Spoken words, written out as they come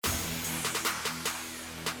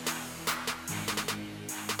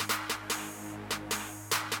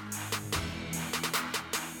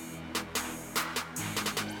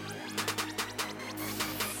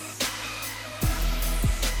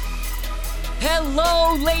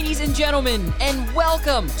Hello, ladies and gentlemen, and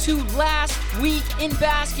welcome to Last Week in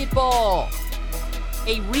Basketball,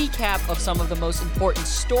 a recap of some of the most important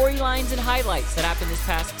storylines and highlights that happened this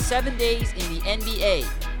past 7 days in the NBA.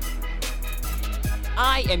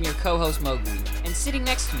 I am your co-host Mowgli, and sitting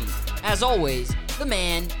next to me, as always, the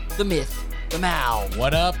man, the myth, the Mal.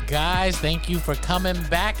 What up, guys? Thank you for coming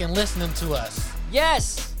back and listening to us.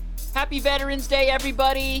 Yes! Happy Veterans Day,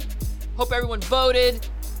 everybody! Hope everyone voted.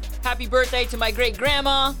 Happy birthday to my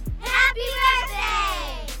great-grandma. Happy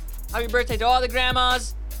birthday! Happy birthday to all the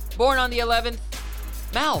grandmas. Born on the 11th.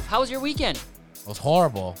 Mal, how was your weekend? It was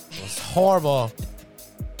horrible.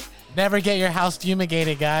 Never get your house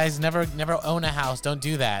fumigated, guys. Never own a house. Don't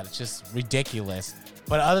do that. It's just ridiculous.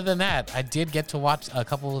 But other than that, I did get to watch a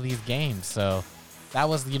couple of these games. So that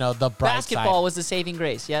was, the bright Basketball side. was the saving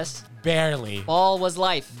grace, yes? Barely. Ball was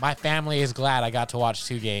life. My family is glad I got to watch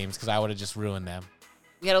 2 games because I would have just ruined them.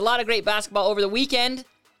 We had a lot of great basketball over the weekend.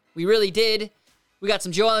 We really did. We got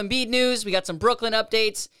some Joel Embiid news. We got some Brooklyn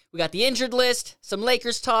updates. We got the injured list. Some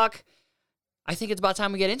Lakers talk. I think it's about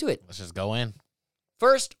time we get into it. Let's just go in.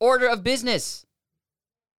 First order of business.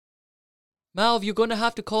 Malv, you're going to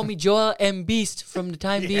have to call me Joel Embiid from the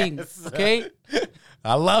time being, okay?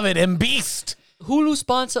 I love it. Embiid. Hulu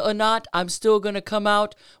sponsor or not, I'm still going to come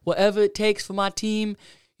out whatever it takes for my team.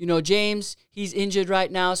 James, he's injured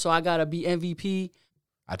right now, so I got to be MVP.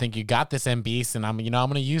 I think you got this, Embiid, and I'm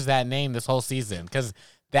going to use that name this whole season because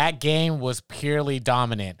that game was purely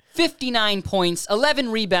dominant. 59 points, 11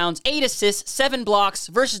 rebounds, 8 assists, 7 blocks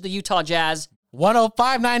versus the Utah Jazz.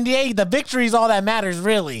 105-98. The victory is all that matters,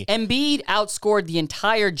 really. Embiid outscored the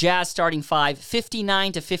entire Jazz starting five,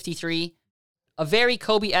 59-53. A very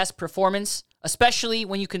Kobe-esque performance, especially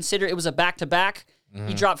when you consider it was a back-to-back.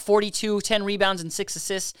 He dropped 42, 10 rebounds, and 6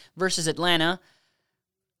 assists versus Atlanta.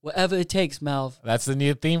 Whatever it takes, Malv. That's the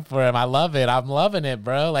new theme for him. I love it. I'm loving it,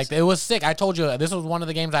 bro. Like, it was sick. I told you, this was one of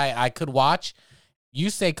the games I could watch. You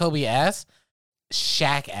say Kobe-esque,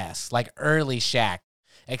 Shaq-esque, like early Shaq.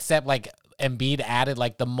 Except, like, Embiid added,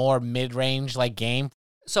 like, the more mid-range, like, game.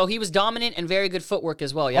 So he was dominant and very good footwork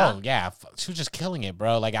as well, yeah? Oh, yeah. She was just killing it,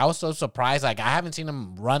 bro. Like, I was so surprised. Like, I haven't seen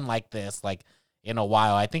him run like this, like, in a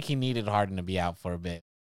while. I think he needed Harden to be out for a bit.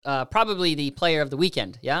 Probably the player of the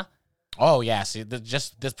weekend, yeah? Oh, yeah. See,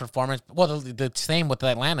 just this performance. Well, the same with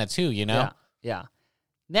Atlanta, too, Yeah.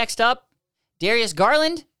 Next up, Darius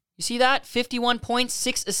Garland. You see that? 51 points,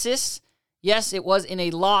 6 assists. Yes, it was in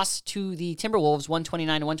a loss to the Timberwolves,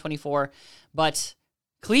 129-124. But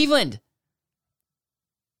Cleveland,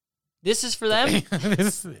 this is for them.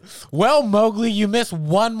 Well, Mowgli, you missed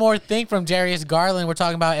one more thing from Darius Garland. We're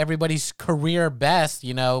talking about everybody's career best,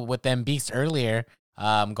 with them beasts earlier.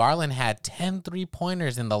 Garland had 10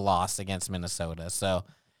 3-pointers in the loss against Minnesota. So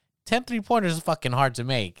 10 3-pointers is fucking hard to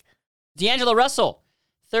make. D'Angelo Russell,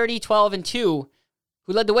 30, 12, and 2,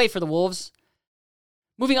 who led the way for the Wolves.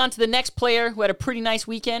 Moving on to the next player who had a pretty nice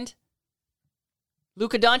weekend.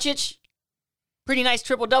 Luka Doncic. Pretty nice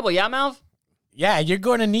triple-double, yeah, Malv? Yeah, you're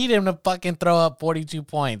going to need him to fucking throw up 42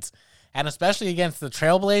 points. And especially against the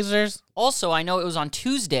Trailblazers. Also, I know it was on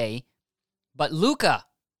Tuesday, but Luka,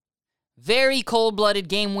 very cold-blooded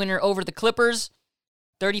game winner over the Clippers,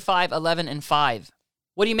 35, 11, and 5.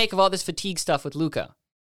 What do you make of all this fatigue stuff with Luka?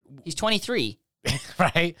 He's 23.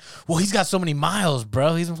 Right? Well, he's got so many miles,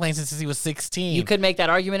 bro. He's been playing since he was 16. You could make that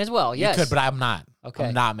argument as well, yes. You could, but I'm not. Okay.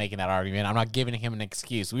 I'm not making that argument. I'm not giving him an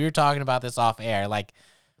excuse. We were talking about this off air. Like,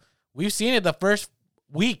 we've seen it the first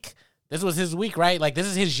week. This was his week, right? Like, this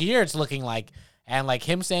is his year, it's looking like. And, like,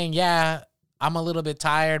 him saying, yeah, I'm a little bit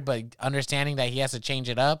tired, but understanding that he has to change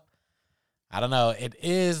it up. I don't know. It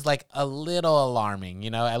is, like, a little alarming,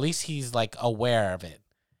 At least he's, like, aware of it.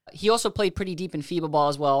 He also played pretty deep in FIBA ball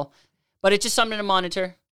as well. But it's just something to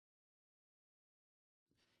monitor.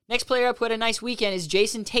 Next player up who had a nice weekend is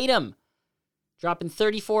Jason Tatum. Dropping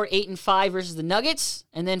 34, 8, and 5 versus the Nuggets.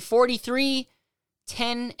 And then 43,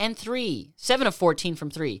 10, and 3. 7 of 14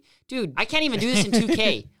 from 3. Dude, I can't even do this in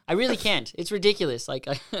 2K. I really can't. It's ridiculous. Like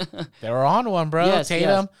they were on one, bro. Yes,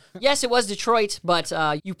 Tatum. Yes, it was Detroit, but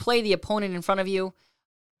you play the opponent in front of you.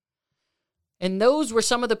 And those were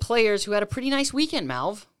some of the players who had a pretty nice weekend,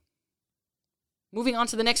 Malv. Moving on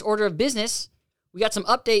to the next order of business, we got some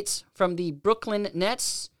updates from the Brooklyn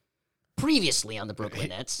Nets. Previously on the Brooklyn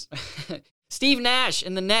Nets, Steve Nash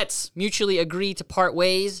and the Nets mutually agreed to part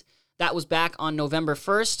ways. That was back on November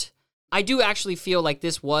 1st. I do actually feel like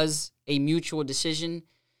this was a mutual decision,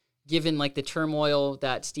 given like the turmoil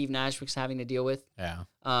that Steve Nash was having to deal with. Yeah.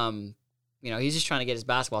 He's just trying to get his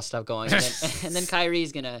basketball stuff going, and then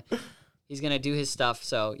Kyrie's gonna He's gonna do his stuff.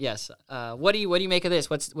 So yes. What do you make of this?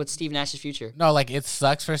 What's Steve Nash's future? No, like it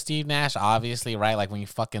sucks for Steve Nash, obviously, right? Like when you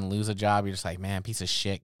fucking lose a job, you're just like, man, piece of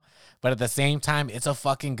shit. But at the same time, it's a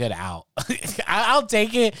fucking good out. I'll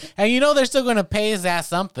take it. And they're still gonna pay his ass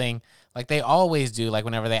something, like they always do, like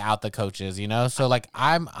whenever they out the coaches, So like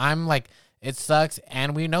I'm like, it sucks,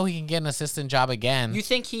 and we know he can get an assistant job again. You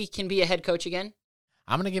think he can be a head coach again?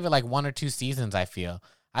 I'm gonna give it like 1 or 2 seasons. I feel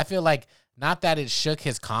like not that it shook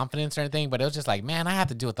his confidence or anything, but it was just like, man, I have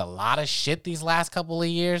to deal with a lot of shit these last couple of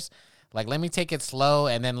years. Like, let me take it slow,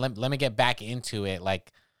 and then let me get back into it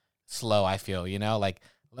like slow. I feel, like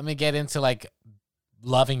let me get into like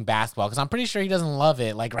loving basketball, because I'm pretty sure he doesn't love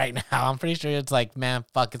it like right now. I'm pretty sure it's like, man,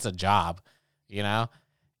 fuck, it's a job,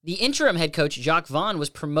 The interim head coach, Jacques Vaughn, was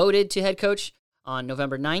promoted to head coach on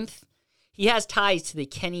November 9th. He has ties to the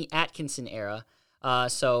Kenny Atkinson era,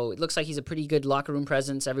 so it looks like he's a pretty good locker room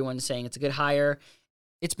presence. Everyone's saying it's a good hire.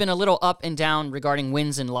 It's been a little up and down regarding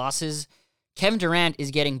wins and losses. Kevin Durant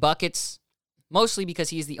is getting buckets, mostly because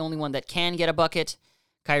he's the only one that can get a bucket.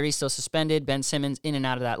 Kyrie's still suspended. Ben Simmons in and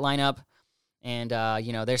out of that lineup. And,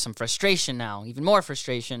 there's some frustration now, even more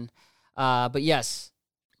frustration. But yes,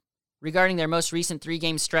 regarding their most recent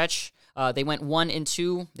 3-game stretch, they went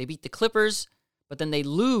 1-2. They beat the Clippers, but then they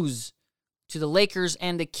lose to the Lakers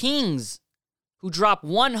and the Kings, who dropped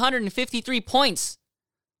 153 points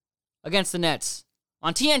against the Nets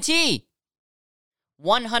on TNT.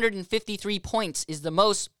 153 points is the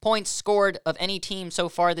most points scored of any team so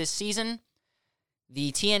far this season.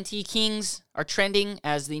 The TNT Kings are trending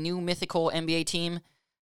as the new mythical NBA team.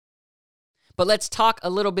 But let's talk a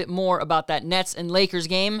little bit more about that Nets and Lakers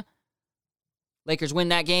game. Lakers win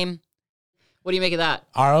that game. What do you make of that?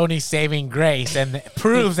 Our only saving grace, and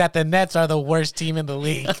proves that the Nets are the worst team in the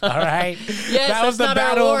league. All right? Yes, that was the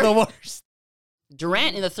battle of the worst.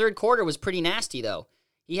 Durant in the third quarter was pretty nasty, though.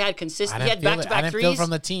 He had consistent. He had back-to-back I didn't threes feel it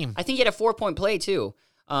from the team. I think he had a 4-point play too.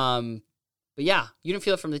 But yeah, you didn't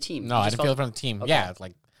feel it from the team. No, I didn't feel it from the team. Okay. Yeah, it's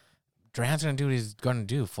like Durant's gonna do what he's gonna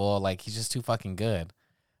do. Like he's just too fucking good.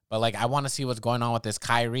 But like, I want to see what's going on with this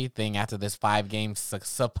Kyrie thing after this 5-game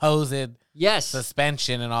supposed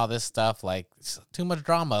suspension and all this stuff. Like, it's too much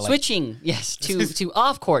drama. Switching, yes, to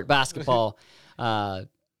off-court basketball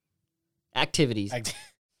activities.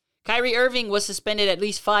 Kyrie Irving was suspended at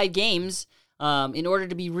least 5 games in order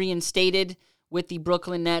to be reinstated with the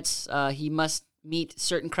Brooklyn Nets. He must meet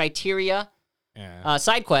certain criteria. Yeah.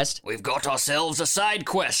 Side quest. We've got ourselves a side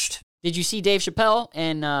quest. Did you see Dave Chappelle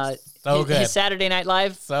and his Saturday Night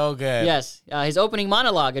Live? So good. Yes. His opening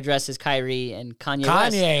monologue addresses Kyrie and Kanye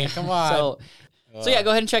West. Come on. So yeah, go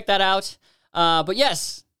ahead and check that out. But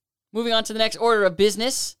yes, moving on to the next order of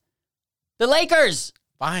business. The Lakers.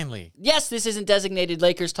 Finally. Yes, this isn't designated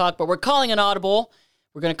Lakers talk, but we're calling an audible.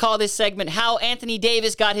 We're going to call this segment How Anthony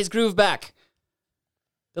Davis Got His Groove Back.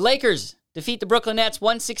 The Lakers defeat the Brooklyn Nets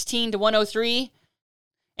 116-103.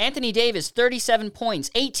 Anthony Davis, 37 points,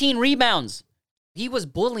 18 rebounds. He was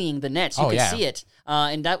bullying the Nets. You could see it.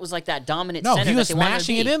 And that was like that dominant center. He was that they wanted to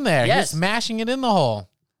smashing be. it in there. Yes. He was smashing it in the hole.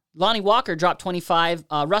 Lonnie Walker dropped 25.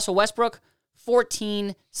 Russell Westbrook,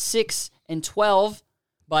 14, 6, and 12.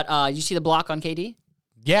 But you see the block on KD?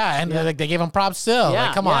 Yeah, and they gave him props still. Yeah,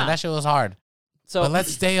 like, come on, that shit was hard. So but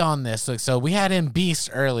let's stay on this. So we had him Beast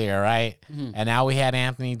earlier, right? Mhm. And now we had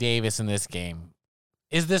Anthony Davis in this game.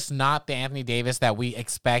 Is this not the Anthony Davis that we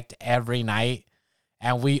expect every night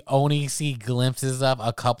and we only see glimpses of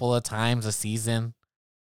a couple of times a season?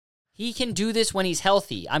 he can do this when he's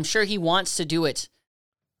healthy. I'm sure he wants to do it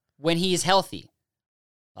when he's healthy.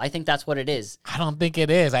 I think that's what it is. I don't think it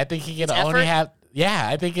is. I think he can It's only effort? have... Yeah,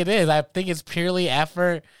 I think it is. I think it's purely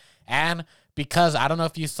effort. And because I don't know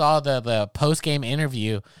if you saw the post-game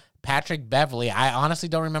interview, Patrick Beverley, I honestly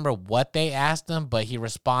don't remember what they asked him, but he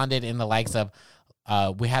responded in the likes of,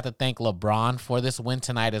 we have to thank LeBron for this win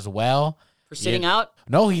tonight as well. For sitting out?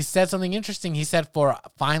 No, he said something interesting. He said for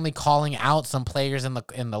finally calling out some players in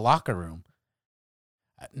the locker room.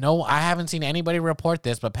 No, I haven't seen anybody report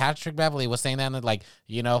this, but Patrick Beverley was saying that, like,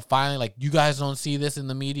 finally, like, you guys don't see this in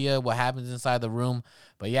the media, what happens inside the room.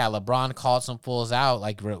 But yeah, LeBron called some fools out,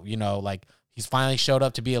 like, like he's finally showed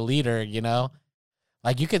up to be a leader,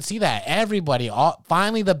 Like, you could see that. Everybody,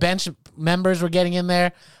 finally the bench members were getting in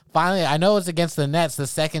there. Finally, I know it's against the Nets, the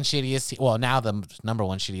second shittiest team. Well, now the number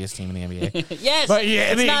 1 shittiest team in the NBA. Yes, But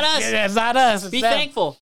yeah, it's not us. Yeah, it's not us. Be It's them.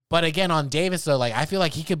 thankful. But again, on Davis, though, like, I feel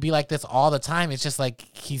like he could be like this all the time. It's just like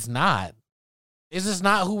he's not. Is this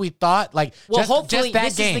not who we thought? Like, Well, just hopefully that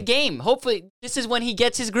this is the game. Hopefully this is when he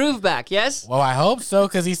gets his groove back, yes? Well, I hope so,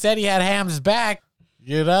 because he said he had Ham's back,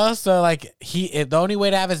 So, like, the only way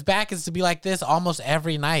to have his back is to be like this almost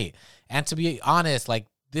every night. And to be honest, like,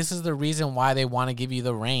 this is the reason why they want to give you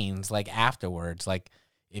the reins, like, afterwards. Like,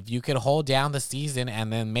 if you could hold down the season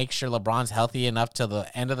and then make sure LeBron's healthy enough till the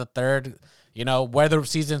end of the third, you know, where the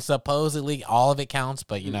season supposedly all of it counts,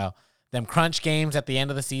 but, you know, them crunch games at the end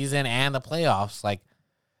of the season and the playoffs, like,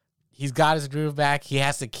 he's got his groove back. He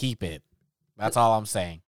has to keep it. That's all I'm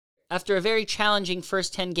saying. After a very challenging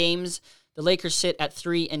first 10 games, the Lakers sit at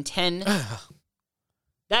 3-10.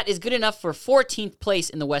 That is good enough for 14th place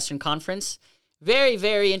in the Western Conference. Very,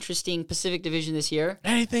 very interesting Pacific Division this year.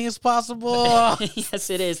 Anything is possible. Yes,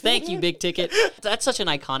 it is. Thank you, Big Ticket. That's such an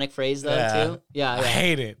iconic phrase, though, too. Yeah, I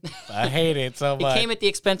hate it. I hate it so much. It came at the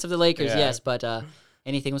expense of the Lakers, yes, but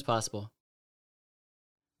anything was possible.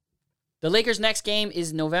 The Lakers' next game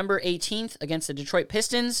is November 18th against the Detroit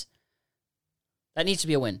Pistons. That needs to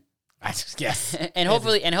be a win. Yes. and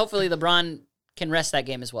hopefully LeBron can rest that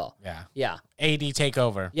game as well. Yeah. AD take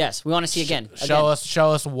over. Yes, we want to see again. Show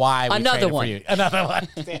us why we Another traded one. for you. Another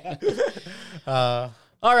one.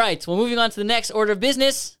 All right, well, moving on to the next order of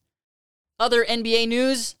business. Other NBA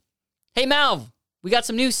news. Hey, Malv, we got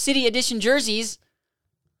some new City Edition jerseys.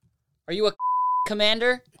 Are you a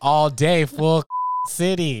commander? All day, full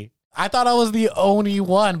city. I thought I was the only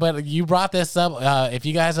one, but you brought this up. If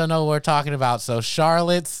you guys don't know what we're talking about, so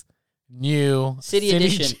Charlotte's new City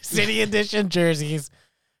Edition. City Edition jerseys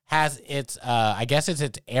has its, I guess it's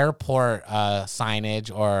its airport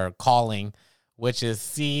signage or calling, which is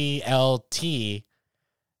CLT.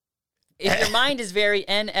 If your mind is very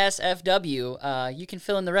NSFW, you can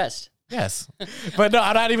fill in the rest. Yes. But no,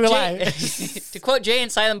 I'm not even lying. To quote Jay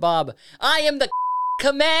and Silent Bob, I am the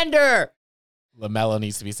commander. LaMelo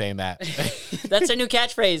needs to be saying that. That's a new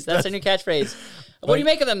catchphrase. What do you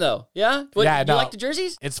make of them, though? Yeah? Do you like the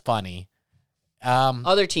jerseys? It's funny.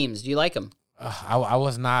 Other teams, do you like them? I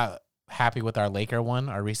was not happy with our Laker one,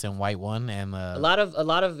 our recent white one, and A lot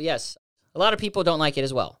of people don't like it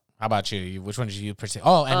as well. How about you? Which one did you pursue?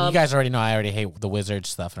 Oh, and you guys already know I already hate the Wizards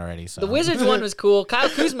stuff already. So The Wizards one was cool. Kyle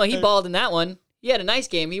Kuzma, he balled in that one. He had a nice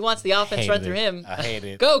game. He wants the offense run through him. I hate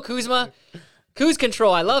it. Go, Kuzma. Kuz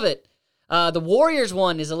control. I love it. The Warriors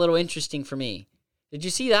one is a little interesting for me. Did you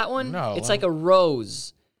see that one? No. It's like a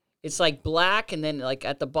rose. It's like black, and then like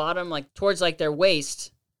at the bottom, like towards like their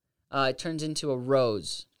waist, it turns into a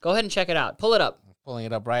rose. Go ahead and check it out. Pull it up. Pulling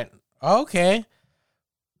it up right. Okay.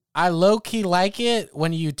 I low-key like it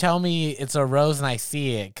when you tell me it's a rose and I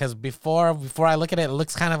see it, because before I look at it, it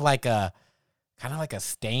looks kind of like a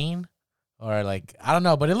stain, or like, I don't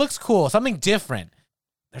know, but it looks cool. Something different.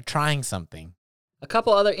 They're trying something. A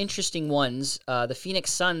couple other interesting ones. The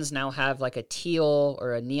Phoenix Suns now have like a teal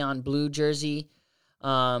or a neon blue jersey.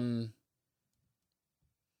 And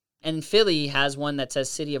Philly has one that says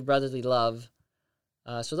City of Brotherly Love.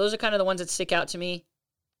 So those are kind of the ones that stick out to me.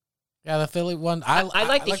 Yeah, the Philly one. I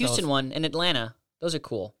like the Houston those. one in Atlanta. Those are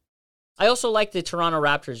cool. I also like the Toronto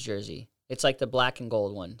Raptors jersey. It's like the black and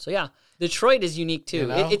gold one. So yeah, Detroit is unique too. You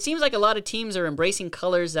know? It seems like a lot of teams are embracing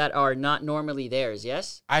colors that are not normally theirs,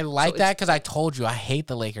 yes? I like that because I told you I hate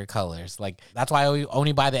the Laker colors. Like, that's why I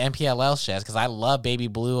only buy the MPLL shirts, because I love baby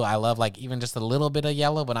blue. I love like even just a little bit of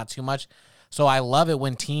yellow, but not too much. So I love it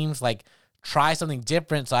when teams like try something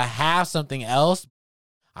different. So I have something else.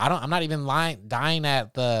 I'm not even dying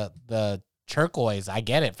at the turquoise. I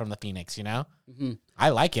get it from the Phoenix, you know? Mm-hmm. I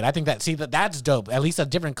like it. I think that's dope. At least a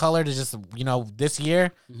different color to just, you know, this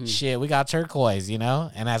year, shit, we got turquoise, you know?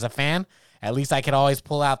 And as a fan, at least I could always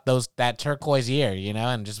pull out that turquoise year, you know,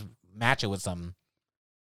 and just match it with something.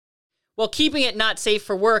 Well, keeping it not safe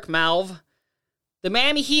for work, Malv. The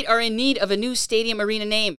Miami Heat are in need of a new stadium arena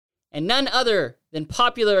name, and none other than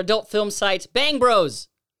popular adult film site Bang Bros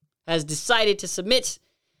has decided to submit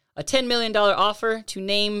a $10 million offer to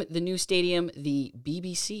name the new stadium the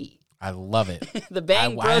BBC. I love it. The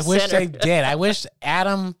Bang I Bros wish Center. they did. I wish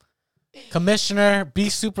Adam, Commissioner, be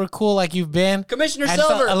super cool like you've been. Commissioner And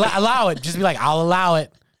Silver. So allow it. Just be like, I'll allow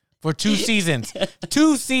it for 2 seasons.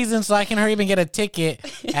 2 seasons so I can hurry up and get a ticket.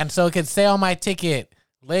 And so it could say on my ticket,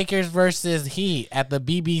 Lakers versus Heat at the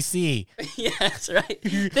BBC. Yeah, that's right.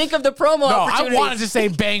 Think of the promo No, I opportunities. wanted to say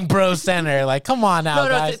Bang Bros Center. Like, come on now,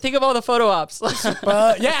 guys. Think of all the photo ops.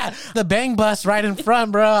 Yeah, the Bang Bus right in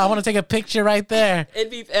front, bro. I want to take a picture right there.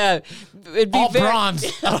 It'd be All bronze.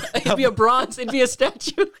 It'd be a bronze. It'd be a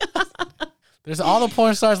statue. There's all the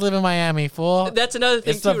porn stars live in Miami, fool. That's another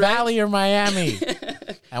thing It's too, the right? Valley or Miami.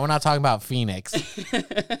 And we're not talking about Phoenix.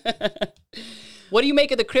 What do you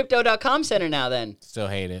make of the Crypto.com Center now? Then, Still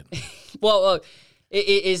hate it. well,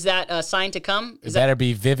 is that a sign to come? It better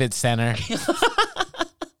be Vivid Center.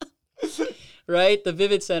 Right, the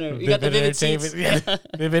Vivid Center. You got the Vivid seats. Entertainment.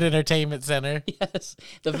 Yeah. Vivid Entertainment Center. Yes,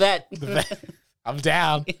 the Vet. I'm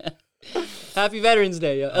down. Happy Veterans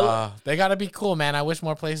Day. They gotta be cool, man. I wish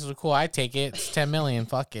more places were cool. I'd take it. It's $10 million.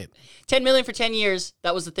 Fuck it. $10 million for 10 years.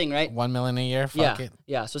 That was the thing, right? $1 million a year. Fuck it.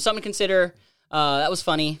 Yeah. So something to consider. That was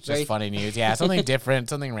funny. Just funny news. Yeah, something different,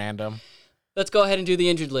 something random. Let's go ahead and do the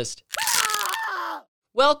injured list.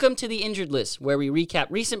 Welcome to the injured list, where we recap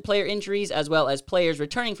recent player injuries as well as players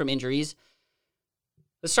returning from injuries.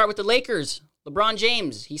 Let's start with the Lakers. LeBron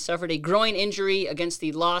James, he suffered a groin injury against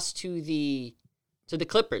the loss to the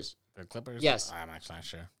Clippers. The Clippers? Yes. I'm actually not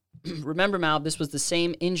sure. Remember, Mal, this was the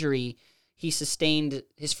same injury he sustained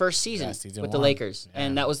his first season with the Lakers,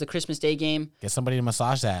 and that was the Christmas Day game. Get somebody to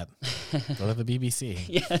massage that. Go to the BBC.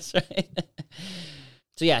 Yes, right.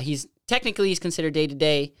 So yeah, he's considered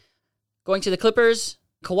day-to-day. Going to the Clippers,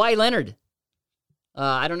 Kawhi Leonard.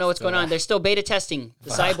 I don't know what's going on. They're still beta testing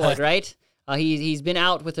the cyborg, right? He's been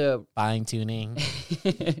out with a fine tuning.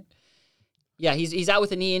 Yeah, he's out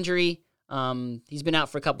with a knee injury. He's been out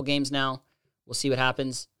for a couple games now. We'll see what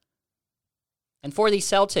happens. And for the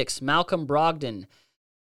Celtics, Malcolm Brogdon.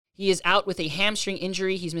 He is out with a hamstring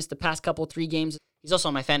injury. He's missed the past 3 games. He's also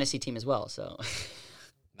on my fantasy team as well. So,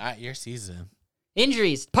 not your season.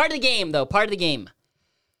 Injuries, part of the game, though. Part of the game.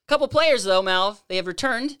 Couple players, though, Malv, they have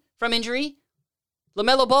returned from injury.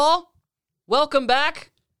 LaMelo Ball, welcome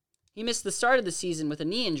back. He missed the start of the season with a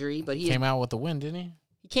knee injury, but he came out with the win, didn't he?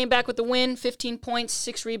 He came back with the win, 15 points,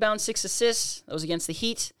 6 rebounds, 6 assists. That was against the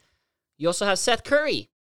Heat. You also have Seth Curry.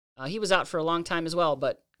 He was out for a long time as well,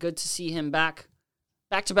 but good to see him back.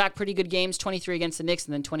 Back-to-back pretty good games, 23 against the Knicks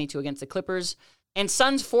and then 22 against the Clippers. And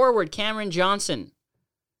Suns forward Cameron Johnson.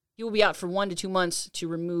 He will be out for 1 to 2 months to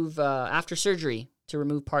remove, after surgery, to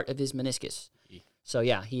remove part of his meniscus. So,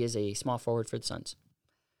 yeah, he is a small forward for the Suns.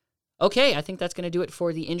 Okay, I think that's going to do it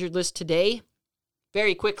for the injured list today.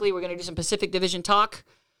 Very quickly, we're going to do some Pacific Division talk.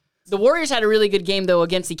 The Warriors had a really good game, though,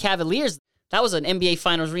 against the Cavaliers. That was an NBA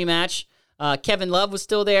Finals rematch. Kevin Love was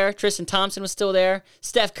still there. Tristan Thompson was still there.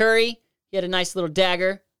 Steph Curry, he had a nice little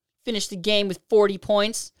dagger. Finished the game with 40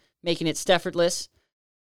 points, making it Steffortless.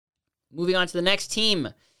 Moving on to the next team,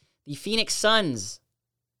 the Phoenix Suns.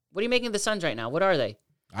 What are you making of the Suns right now? What are they?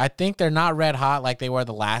 I think they're not red hot like they were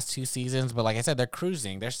the last 2 seasons, but like I said, they're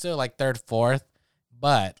cruising. They're still like 3rd, 4th.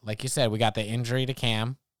 But like you said, we got the injury to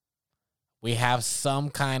Cam. We have some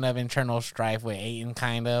kind of internal strife with Ayton,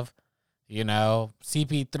 kind of. You know,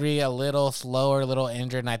 CP3 a little slower, a little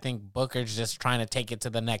injured, and I think Booker's just trying to take it to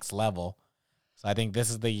the next level. So I think this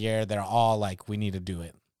is the year they're all like, we need to do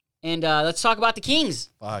it. And let's talk about the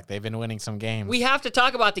Kings. Fuck, they've been winning some games. We have to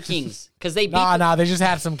talk about the Kings because they beat. No, they just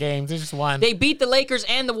had some games. They just won. They beat the Lakers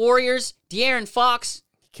and the Warriors. De'Aaron Fox.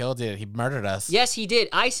 He killed it. He murdered us. Yes, he did.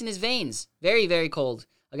 Ice in his veins. Very, very cold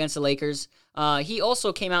against the Lakers. He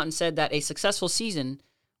also came out and said that a successful season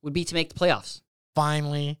would be to make the playoffs.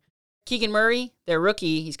 Finally. Keegan Murray, their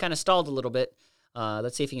rookie, he's kind of stalled a little bit.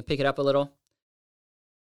 Let's see if he can pick it up a little.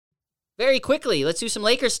 Very quickly, let's do some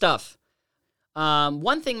Lakers stuff.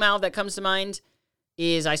 One thing, Mal, that comes to mind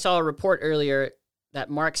is I saw a report earlier that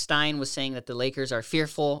Mark Stein was saying that the Lakers are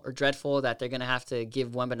fearful or dreadful that they're going to have to give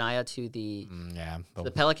Wembanyama to the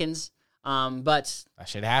Pelicans. But that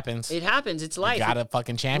shit happens. It happens. It's life. We got a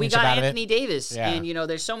fucking championship out of it. We got out Anthony Davis, yeah. And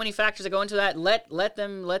there's so many factors that go into that. Let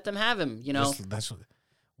them have him.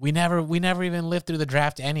 We never even lived through the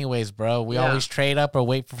draft anyways, bro. We always trade up or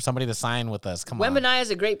wait for somebody to sign with us. Come on. Wembanyama is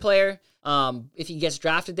a great player. If he gets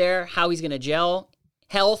drafted there, how he's going to gel,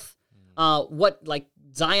 health,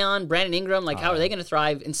 Zion, Brandon Ingram, how are they going to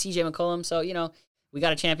thrive? And CJ McCollum. So, we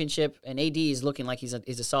got a championship, and AD is looking like he's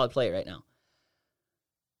a solid player right now.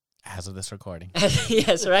 As of this recording.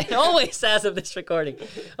 Yes, right? Always as of this recording.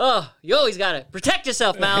 Oh, you always got to protect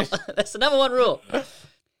yourself, Mal. That's the number 1 rule.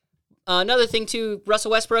 Another thing, too,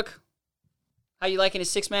 Russell Westbrook. How you liking his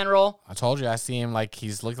 6-man role? I told you, I see him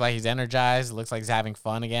looks like he's energized. Looks like he's having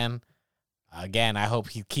fun again. Again, I hope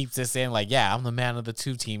he keeps this in. I'm the man of the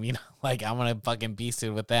 2 team. I'm going to fucking beast it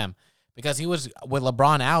with them. Because he was, with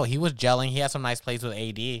LeBron out, he was gelling. He had some nice plays with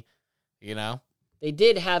AD, They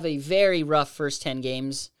did have a very rough first 10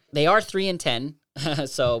 games. They are 3-10.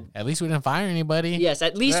 So at least we didn't fire anybody. Yes,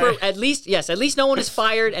 at least no one is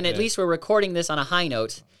fired, and at least we're recording this on a high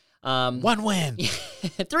note. 1 win.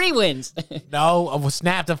 3 wins. No, I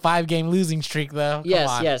snapped a 5-game losing streak though. Come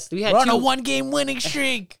on. Yes. We're on a 1-game winning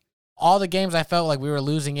streak. All the games I felt like we were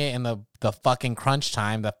losing it in the fucking crunch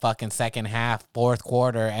time, the fucking second half, 4th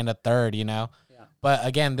quarter, and the 3rd, Yeah. But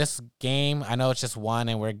again, this game, I know it's just 1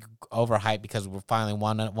 and we're overhyped because we're finally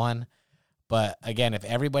 1-1. But again, if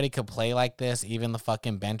everybody could play like this, even the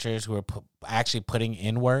fucking benchers who are actually putting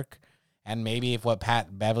in work, and maybe if what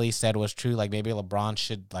Pat Beverly said was true, maybe LeBron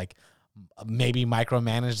should maybe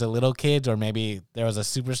micromanage the little kids, or maybe there was a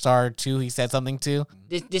superstar or two he said something to.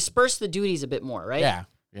 Disperse the duties a bit more, right? Yeah.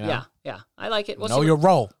 You know? Yeah. I like it. Know your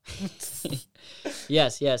role.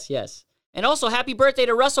 Yes. And also, happy birthday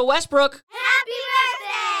to Russell Westbrook. Happy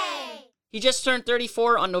birthday! He just turned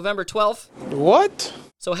 34 on November 12th. What?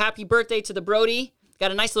 So happy birthday to the Brody.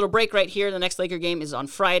 Got a nice little break right here. The next Laker game is on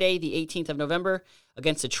Friday, the 18th of November,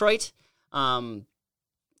 against Detroit.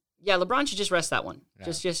 Yeah, LeBron should just rest that one.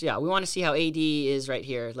 Yeah. We want to see how AD is right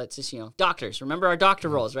here. Let's just, doctors. Remember our doctor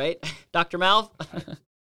roles, right? Dr. Malv?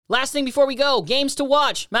 Last thing before we go, games to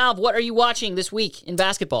watch. Malv, what are you watching this week in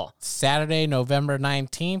basketball? Saturday, November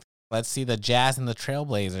 19th. Let's see the Jazz and the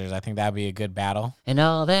Trailblazers. I think that'd be a good battle. And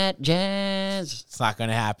all that jazz. It's not going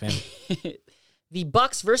to happen. The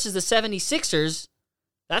Bucks versus the 76ers.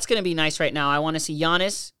 That's going to be nice right now. I want to see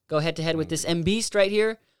Giannis go head-to-head with this M-Beast right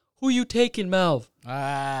here. Who you taking, Malv?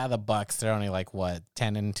 The Bucks. They're only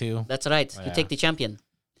 10-2. That's right. Yeah. You take the champion.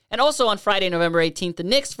 And also on Friday, November 18th, the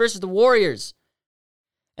Knicks versus the Warriors.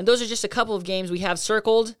 And those are just a couple of games we have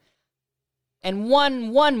circled. And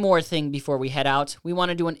one more thing before we head out. We want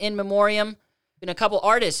to do an in memoriam. Been a couple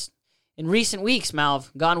artists in recent weeks,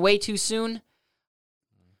 Malv, gone way too soon.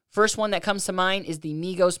 First one that comes to mind is the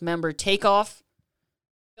Migos member Takeoff.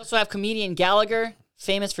 We also have comedian Gallagher,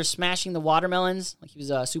 famous for smashing the watermelons. He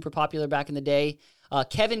was super popular back in the day.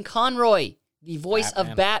 Kevin Conroy, the voice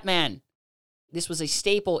of Batman. This was a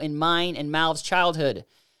staple in mine and Malv's childhood.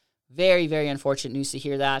 Very, very unfortunate news to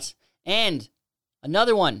hear that. And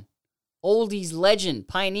another one, oldies legend,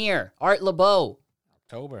 pioneer, Art LeBeau.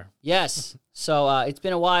 October. Yes. So it's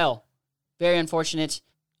been a while. Very unfortunate.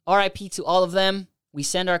 RIP to all of them. We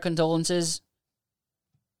send our condolences.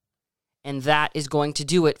 And that is going to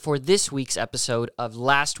do it for this week's episode of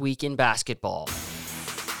Last Week in Basketball.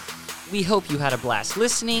 We hope you had a blast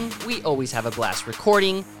listening. We always have a blast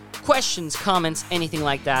recording. Questions, comments, anything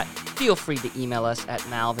like that, feel free to email us at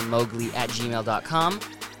malvinmowgli@gmail.com.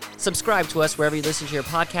 Subscribe to us wherever you listen to your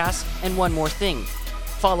podcasts. And one more thing,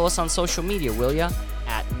 follow us on social media, will ya?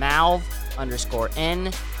 At Malv_N_Mowgli.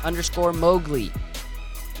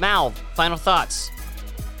 Malv, final thoughts.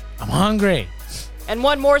 I'm hungry. And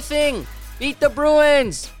one more thing, beat the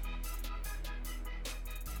Bruins!